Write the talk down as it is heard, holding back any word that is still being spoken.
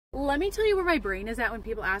Let me tell you where my brain is at when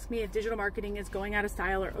people ask me if digital marketing is going out of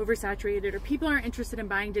style or oversaturated, or people aren't interested in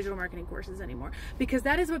buying digital marketing courses anymore, because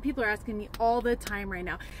that is what people are asking me all the time right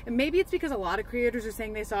now. And maybe it's because a lot of creators are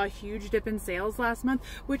saying they saw a huge dip in sales last month,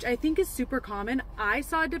 which I think is super common. I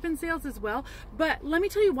saw a dip in sales as well, but let me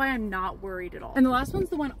tell you why I'm not worried at all. And the last one's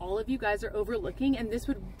the one all of you guys are overlooking, and this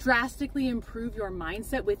would drastically improve your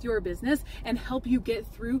mindset with your business and help you get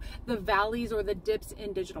through the valleys or the dips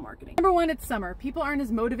in digital marketing. Number one, it's summer. People aren't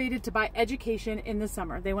as motivated to buy education in the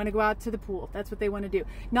summer. They want to go out to the pool. That's what they want to do.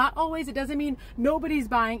 Not always. It doesn't mean nobody's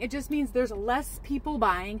buying. It just means there's less people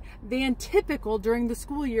buying than typical during the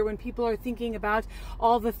school year when people are thinking about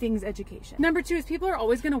all the things education. Number two is people are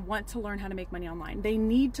always going to want to learn how to make money online. They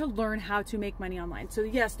need to learn how to make money online. So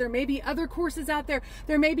yes, there may be other courses out there.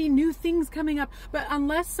 There may be new things coming up, but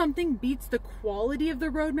unless something beats the quality of the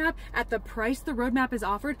roadmap at the price the roadmap is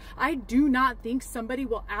offered, I do not think somebody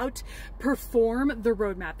will outperform the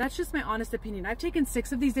roadmap. That's just my honest opinion. I've taken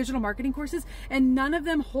 6 of these digital marketing courses and none of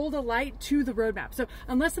them hold a light to the roadmap. So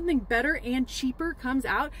unless something better and cheaper comes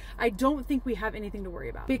out, I don't think we have anything to worry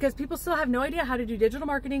about, because people still have no idea how to do digital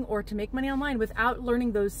marketing or to make money online without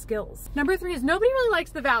learning those skills. Number 3 is nobody really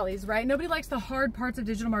likes the valleys, right? Nobody likes the hard parts of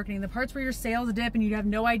digital marketing, the parts where your sales dip and you have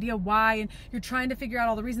no idea why and you're trying to figure out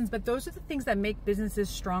all the reasons, but those are the things that make businesses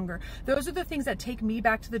stronger. Those are the things that take me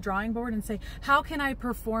back to the drawing board and say, how can I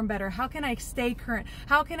perform better? How can I stay current?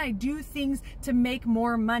 How can I do things to make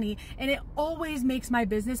more money? And it always makes my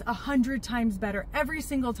business 100 times better. Every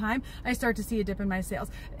single time I start to see a dip in my sales.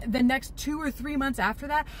 The next 2 or 3 months after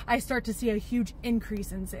that, I start to see a huge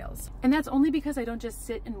increase in sales. And that's only because I don't just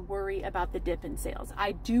sit and worry about the dip in sales.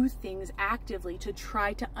 I do things actively to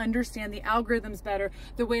try to understand the algorithms better,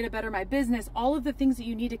 the way to better my business, all of the things that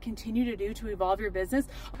you need to continue to do to evolve your business,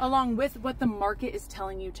 along with what the market is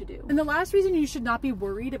telling you to do. And the last reason you should not be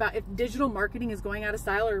worried about if digital marketing is going out of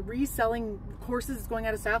style or reselling courses is going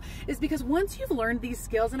out of style is because once you've learned these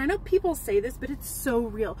skills, and I know people say this, but it's so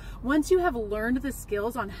real. Once you have learned the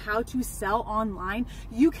skills on how to sell online,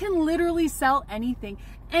 you can literally sell anything,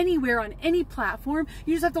 anywhere, on any platform.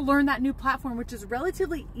 You just have to learn that new platform, which is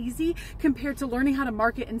relatively easy compared to learning how to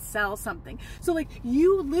market and sell something. So like,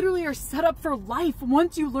 you literally are set up for life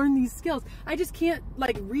once you learn these skills. I just can't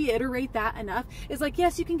like reiterate that enough. It's like,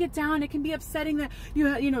 yes, you can get down. It can be upsetting that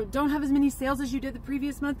you know, don't have as many sales as you did the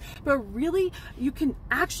previous month, but really you can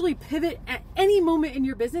actually pivot at any moment in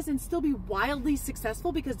your business and still be wildly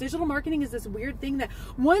successful, because digital marketing is this weird thing that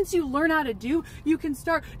once you learn how to do, you can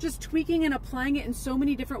start just tweaking and applying it in so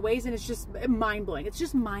many different ways, and it's just mind-blowing. It's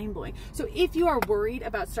just mind-blowing. So if you are worried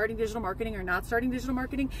about starting digital marketing or not starting digital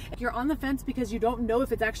marketing, if you're on the fence because you don't know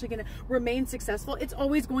if it's actually going to remain successful, it's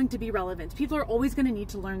always going to be relevant. People are always going to need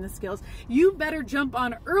to learn the skills. You better jump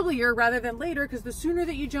on earlier rather than later, because the sooner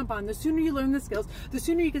that you jump on, the sooner you learn the skills, the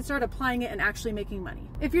sooner you can start applying it and actually making money.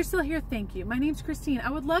 If you're still here, thank you. My name's Christine.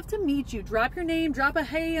 I would love to meet you. Drop your name, drop a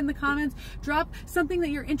hey in the comments, drop something that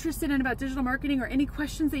you're interested in about digital marketing or any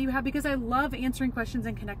questions that you have, because I love answering questions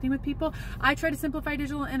and connecting with people. I try to simplify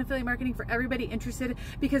digital and affiliate marketing for everybody interested,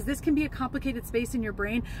 because this can be a complicated space in your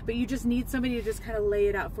brain, but you just need somebody to just kind of lay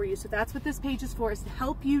it out for you. So that's what this page is for, is to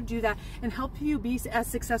help you do that and help you be as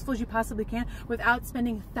successful as you possibly can without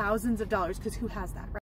spending thousands of dollars, because who has that, right?